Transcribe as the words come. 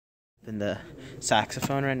in the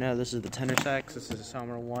saxophone right now. This is the tenor sax. This is a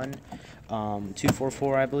Sommer 1,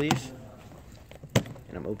 244, I believe.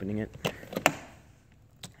 And I'm opening it.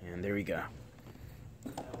 And there we go.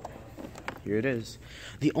 Here it is.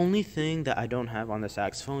 The only thing that I don't have on the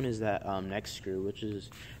saxophone is that neck screw, which is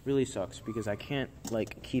really sucks because I can't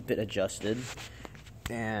like keep it adjusted.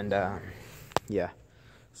 And yeah,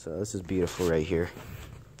 so this is beautiful right here.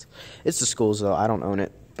 It's the school's though. I don't own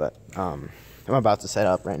it, but I'm about to set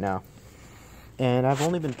up right now. And I've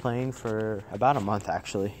only been playing for about a month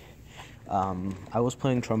actually. I was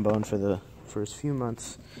playing trombone for the first few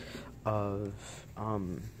months of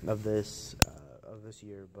this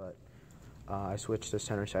year, but I switched to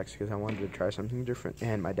tenor sax because I wanted to try something different,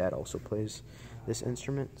 and my dad also plays this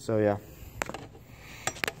instrument, so yeah.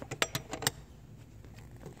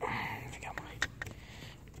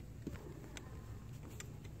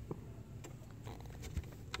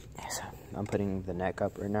 So I'm putting the neck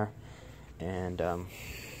up right now, and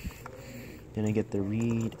gonna get the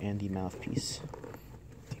reed and the mouthpiece.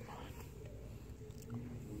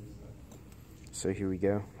 So here we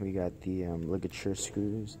go. We got the ligature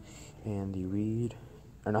screws and the reed.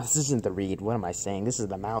 Or no, this isn't the reed. What am I saying? This is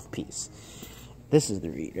the mouthpiece. This is the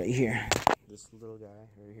reed right here. This little guy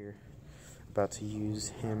right here. About to use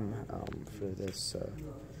him for this.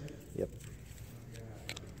 Yep.